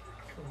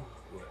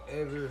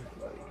 whatever,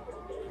 like,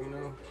 you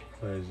know.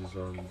 It's just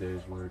on the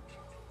day's work.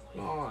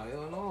 No,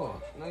 hell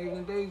no. Not even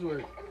a day's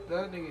work.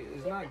 That nigga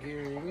is not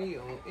carrying me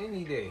on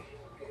any day.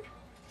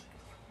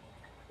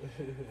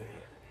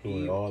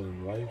 Doing all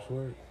in life's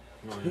work.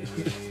 No, yeah.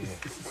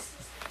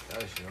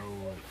 That's your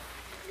work.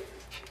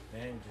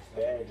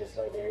 Damn, just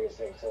like to hear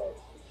sex talk.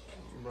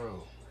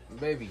 Bro,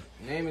 baby,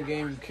 name a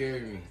game you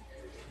carry me.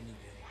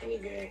 Any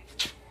game.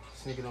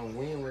 This nigga don't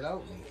win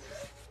without me.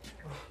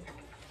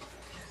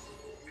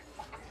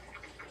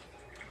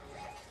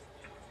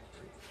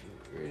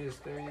 Greatest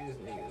 30 nigga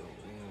don't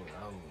win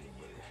without me,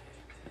 but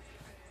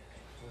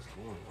what's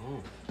going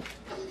on?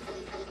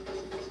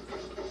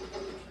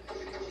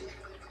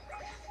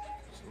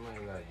 Somebody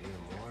gotta do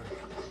more.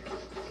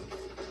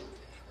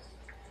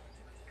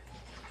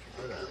 I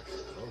got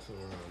also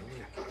around me.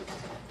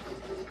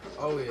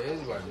 Oh yeah,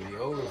 it's about to be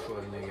over for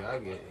a nigga. I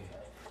get it.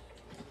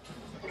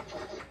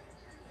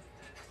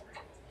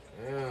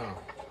 Yeah.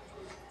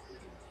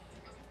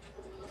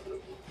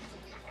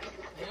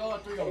 They all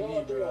three on me,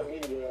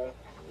 bro.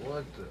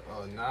 What the?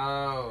 Oh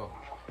no.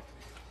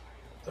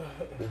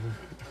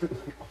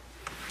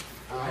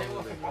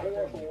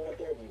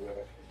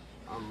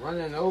 I'm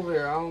running over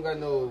there. I don't got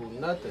no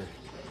nothing.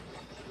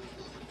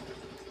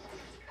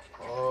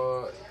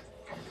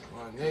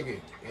 My nigga,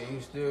 and you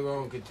still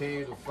gonna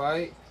continue to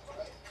fight?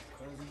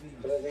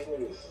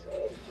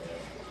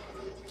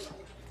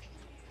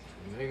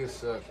 Niggas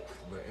suck,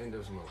 but end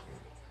up smoking.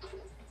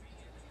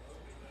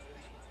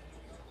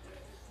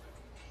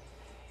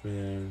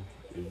 Man,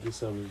 if this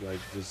summer is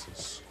like just a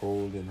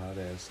scolding hot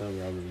ass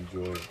summer, I would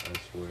enjoy it, I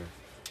swear.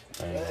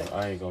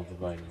 I ain't gonna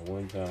provide no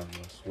one time,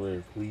 I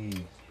swear.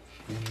 Please.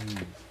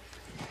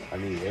 I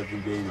need every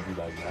day to be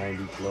like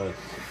 90 plus.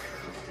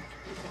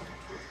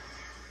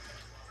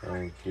 I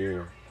don't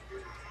care.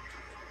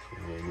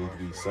 Yeah, it needs to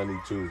be sunny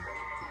too.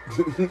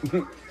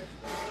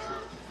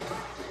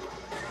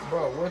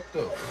 Bro, what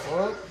the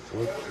fuck?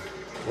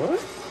 What?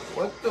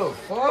 What the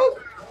fuck?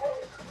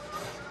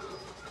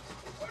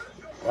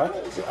 Why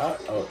is it? I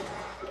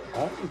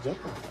ain't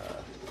jumping.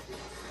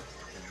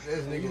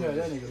 This nigga, You know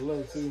that nigga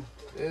low too.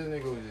 this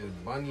nigga was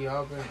just bunny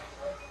hopping.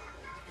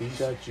 He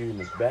shot you in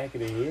the back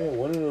of the head.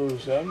 One of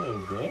those shots, I'm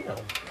like, damn. Nah,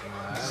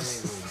 that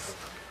nigga was,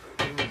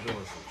 he was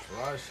doing some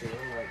fly shit.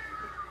 I'm like,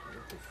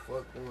 what the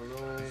fuck going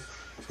on?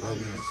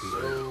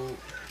 So,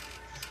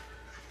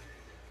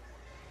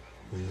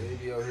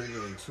 baby out here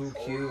getting 2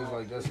 kills,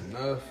 like that's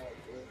enough.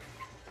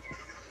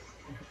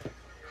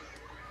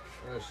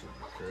 That shit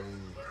be crazy.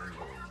 I'm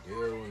gonna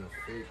deal with a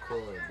fake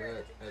card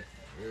back at the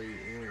very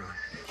end.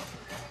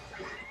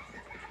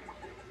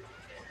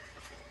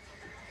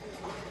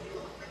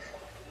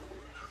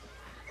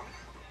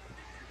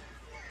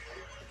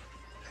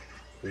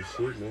 Good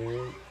shit,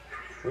 man.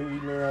 When did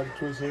you learn how to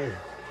twist hair?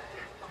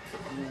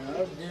 Yeah, I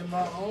did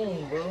my own,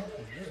 bro.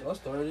 I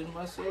started it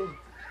myself.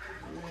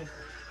 Yeah.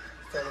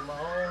 Started my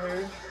own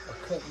hair. I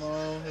cut my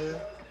own hair.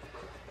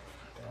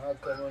 I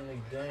cut my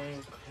nigga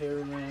Dame hair,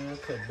 man. I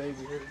cut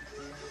baby hair.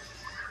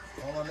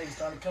 All my niggas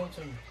started coming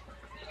to me.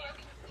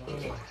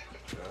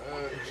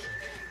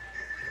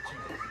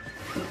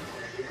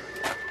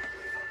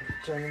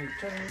 Turn.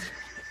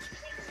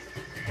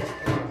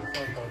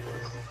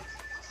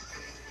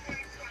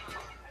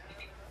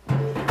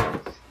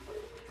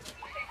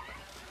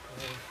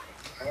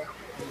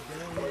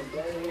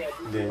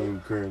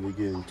 Dame currently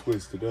getting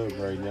twisted up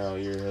right now,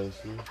 ear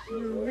hustling.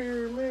 You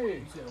hear me?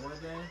 You said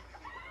what, Dame?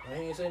 He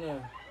ain't say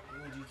nothing. You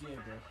in GTA,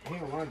 bro. He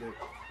don't want it.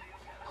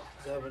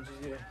 What's happening to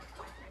you?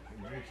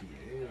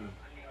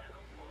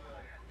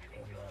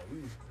 We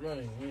was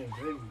running, me and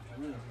baby was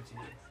running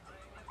GTA.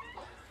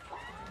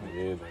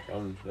 Yeah,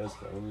 like that's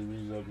the only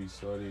reason I be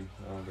sorry.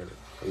 I don't got a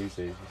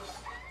PlayStation.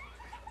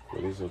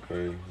 But it's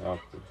okay. I'll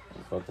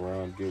fuck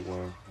around, get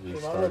one. My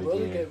Just little start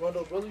brother again. my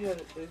little brother had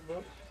an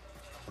Xbox.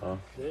 Huh?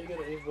 Yeah, he got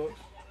an Xbox.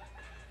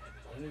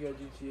 And he got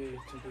GTA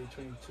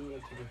 2K22, I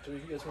took a 3.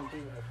 He got 23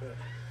 with my fat.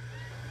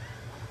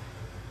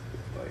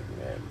 Like,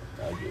 man, I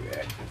get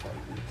active on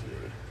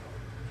GTA.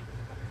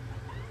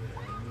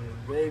 Me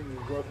and baby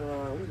was walking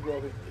around. We was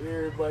walking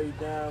everybody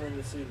down in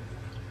the city.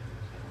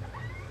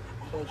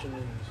 Punching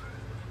niggas.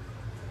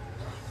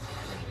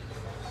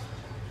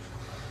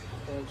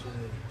 Punching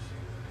niggas.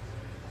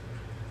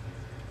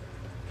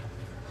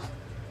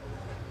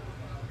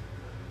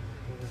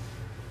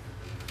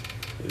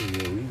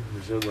 Yeah,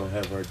 we're still gonna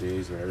have our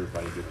days where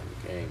everybody get on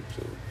the game,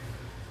 so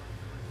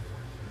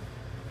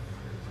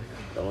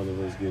all of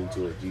us get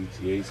into a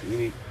GTA.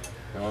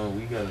 So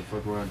we gotta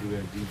fuck around and do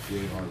that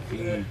GTA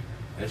RP.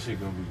 That shit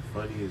gonna be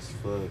funny as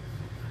fuck.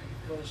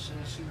 But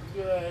shit,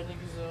 you got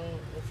niggas on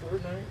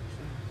Fortnite.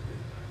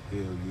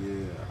 Hell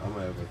yeah. I'm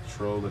gonna have a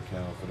troll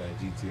account for that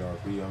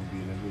GTRP. I'm gonna be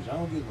in that bitch. I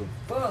don't give a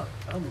fuck.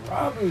 I'm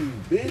robbing you,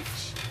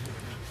 bitch.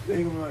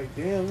 They gonna be like,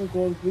 damn, I'm gonna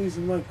call the police.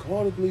 I'm like,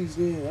 call the police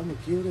then. I'm gonna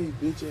kill they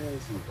bitch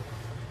asses.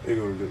 They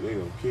gonna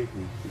kick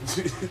me.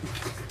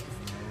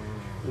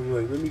 I'm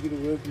like, let me get a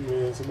weapon,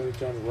 man. Somebody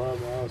trying to rob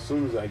my house. As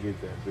soon as I get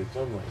that bitch,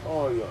 I'm like,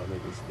 oh, y'all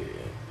niggas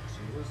dead. So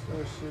what's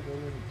that shit that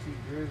nigga T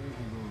Grizzly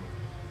be doing?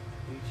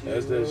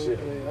 That's that shit.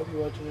 I'll be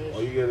watching that.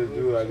 All you gotta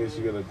do, I guess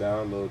you gotta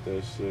download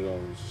that shit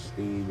on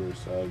Steam or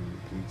something,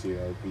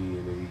 GTRP,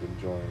 and then you can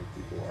join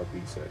people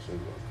RP sessions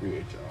or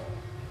create your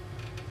own.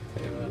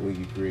 And when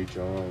you create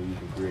your own, you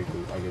can create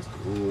the, I guess, the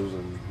rules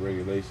and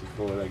regulations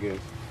for it, I guess.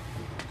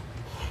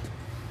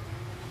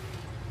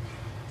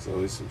 So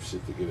it's some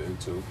shit to get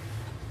into.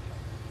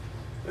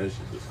 That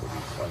shit just gonna be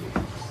funny.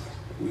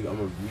 We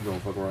gonna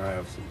fuck around and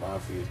have some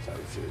mafia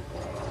type shit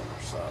going on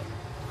or something.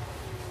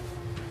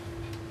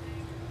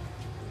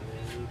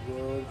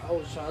 Well, I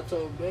was trying to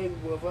tell Baby,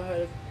 boy, if I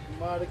had a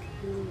mod I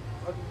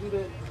could do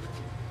that.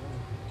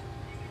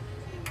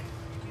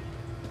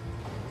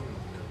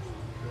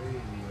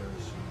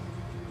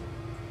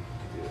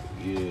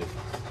 Yeah.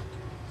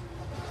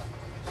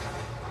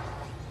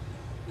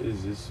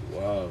 It's just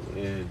wild,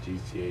 man.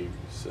 GTA is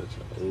such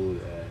an old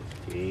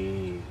ass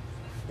game.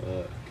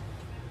 Fuck.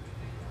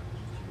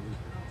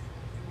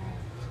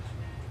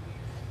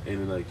 And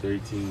in like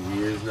 13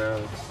 years now,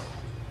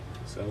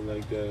 something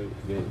like that.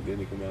 Then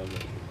it come out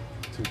like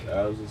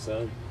 2000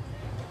 something.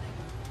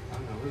 I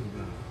know it's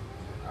been.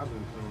 I've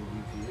been playing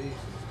GTA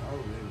since I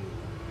was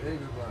in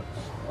Xbox.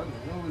 I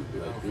didn't know it's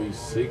been Like out for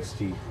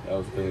 360, I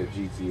was playing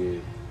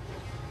GTA.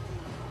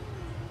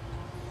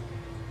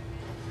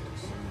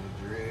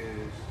 some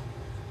dreads.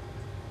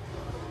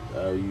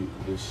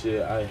 The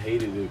shit, I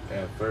hated it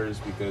at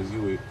first because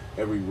you would,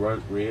 every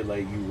red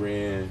light you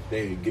ran,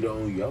 they would get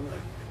on you. I'm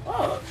like,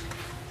 oh,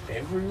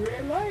 every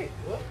red light?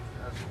 What?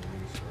 That's what we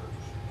started.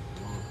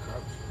 Long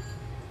cops.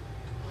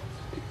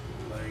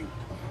 Like,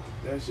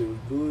 that shit was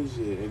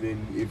bullshit. And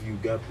then if you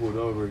got pulled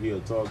over,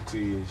 he'll talk to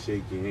you and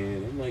shake your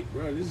hand. I'm like,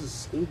 bro, this is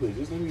stupid.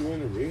 Just let me run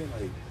the red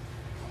light.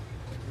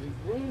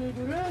 When did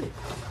they do that?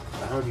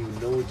 I don't even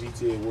know what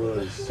GTA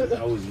was.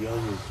 I was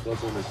young as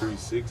fuck on the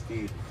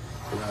 360.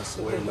 And I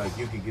swear, like,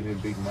 you could get in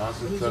big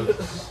monster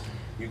trucks.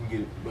 You can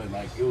get, but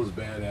like, it was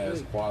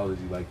badass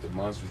quality. Like, the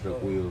monster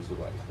truck wheels were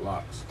like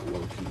blocks,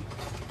 low key.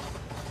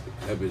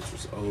 That bitch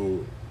was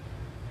old.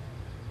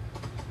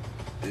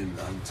 And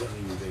I'm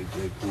telling you,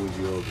 they pulled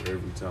you over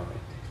every time.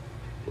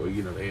 Well,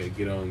 you know, they'd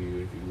get on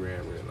you if you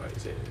ran red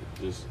lights. Hey,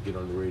 just get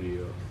on the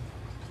radio.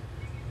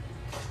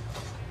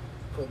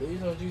 But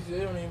these on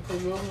GTA don't even pull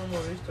you over no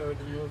more. They started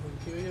to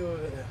motherfucking kill you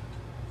over there.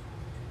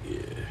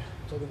 Yeah.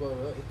 Talk about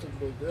that. Talk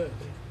about that.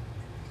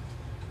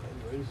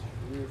 It's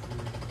weird for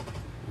me.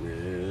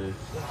 Yeah.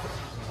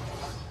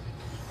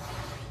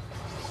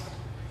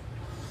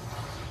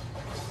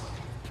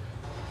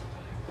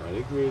 Nah,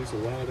 they created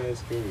some wild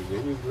ass characters. They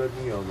just let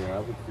me on there. I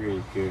would create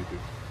a character.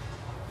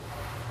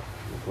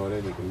 We'll call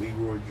that nigga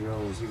Leroy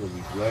Jones. He gonna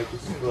be black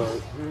as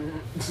fuck.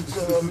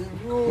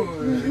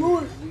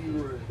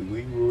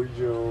 Leroy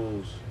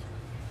Jones.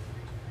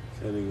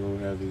 And he gonna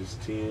have his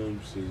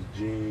Timbs, his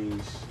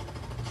jeans,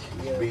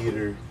 his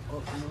beater.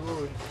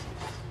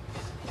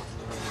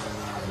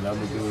 And I'm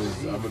gonna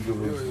do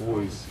his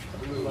voice.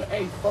 I'm gonna be like,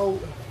 hey, folk,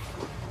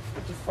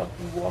 what the fuck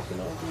you walking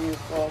over here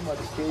for? I'm about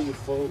to kill you,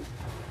 folk.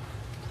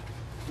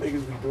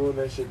 Niggas be doing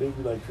that shit. They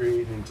be like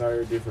creating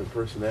entire different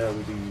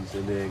personalities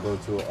and then go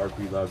to an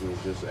RP lobby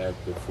and just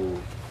act the fool.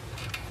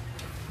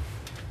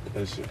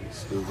 That should be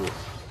stupid.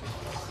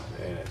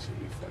 Man, that should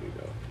be funny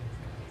though.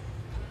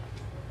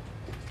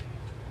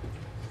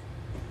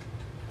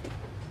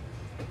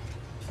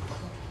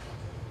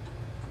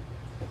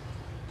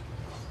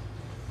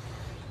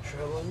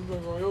 How long you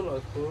been growing your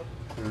locks, bro?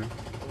 Hmm?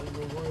 How long you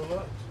been growing your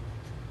locks?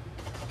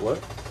 What?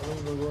 How long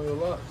you been growing your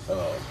locks?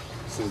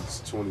 Since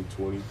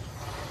 2020.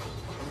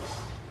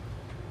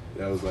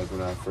 That was like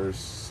when I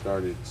first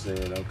started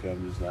saying, okay,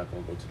 I'm just not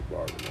gonna go to the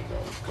barber no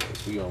more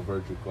because we on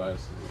virtual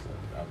classes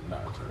and I'm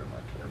not turning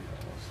my camera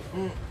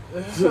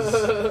on.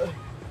 So.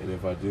 And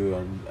if I do,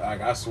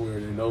 I swear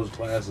in those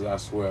classes, I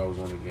swear I was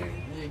on the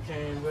game. You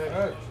came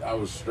back. I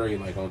was straight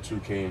like on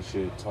 2K and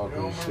shit,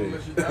 talking shit.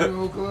 You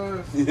don't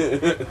class? You came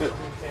back.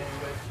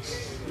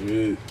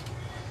 Yeah.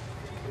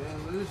 Yeah,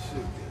 this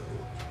shit.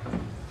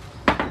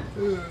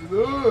 Yeah,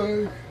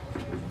 Lord.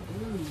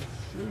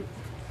 Shit.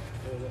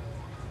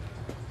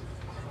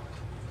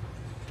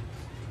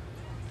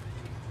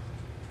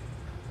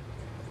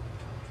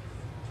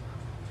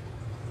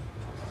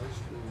 High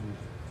school,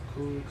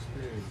 cool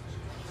experience.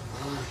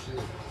 Cool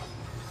shit.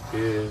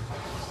 Yeah.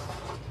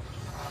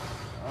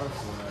 I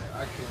feel like I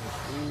came to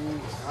school,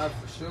 I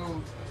for sure,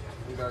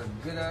 we got a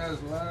good ass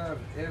live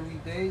every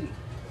day.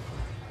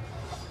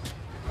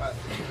 Like,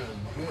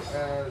 a good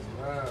ass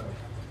live.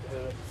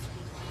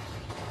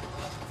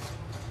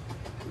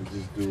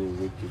 just do it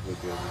with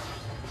you.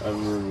 I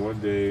remember one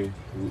day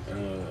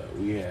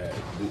we had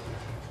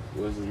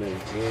what's his name,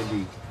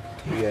 Andy.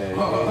 We had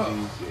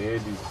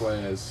Andy's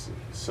class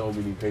so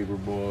many paper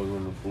balls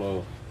on the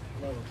floor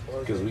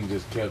because we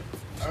just kept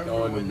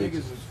throwing them.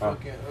 Niggas was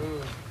fucking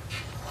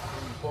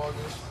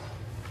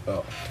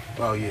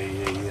Oh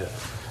yeah.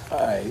 All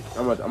right,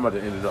 I'm about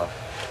to end it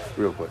off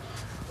real quick.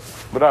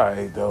 But all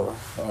right though,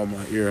 all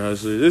my ear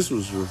hustler. This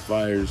was for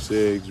Fire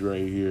Sigs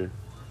right here.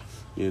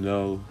 You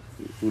know,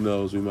 who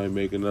knows? We might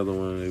make another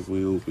one if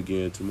we hoop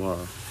again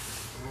tomorrow.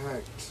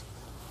 Alright.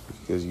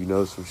 Because you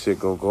know some shit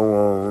gonna go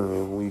on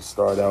and we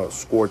start out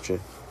scorching.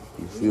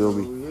 You feel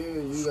me?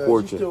 Yeah, you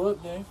Scorching. Still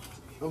up, gang?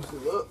 I'm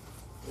still up.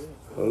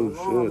 Oh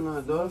shit. I'm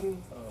not doggy.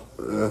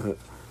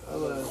 I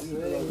was You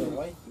like that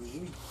white?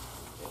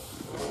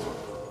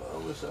 I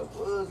wish I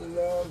was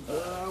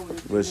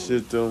alive. But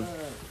shit though.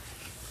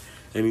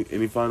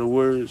 Any final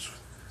words?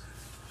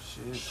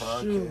 Shit,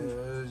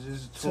 podcast.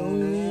 Just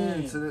tune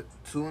in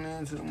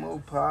to the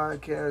more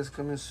podcasts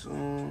coming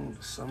soon.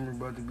 Summer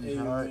about to be Hey,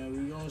 hot.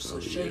 man, we gonna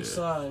shake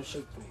sign,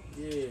 shake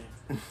the,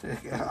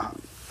 Yeah.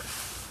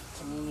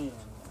 Tune in.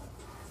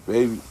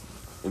 Baby,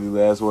 any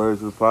last words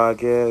for the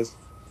podcast?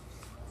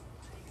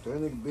 That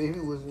nigga baby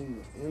wasn't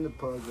even in the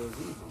podcast.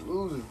 He was a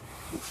loser.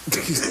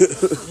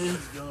 There you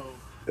go.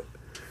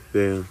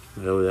 Damn,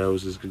 that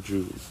was his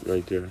contribution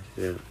right there.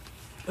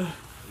 Yeah.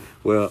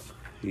 Well,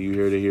 you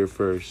heard it here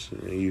first,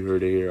 and you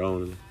heard it here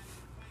only.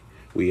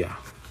 We out.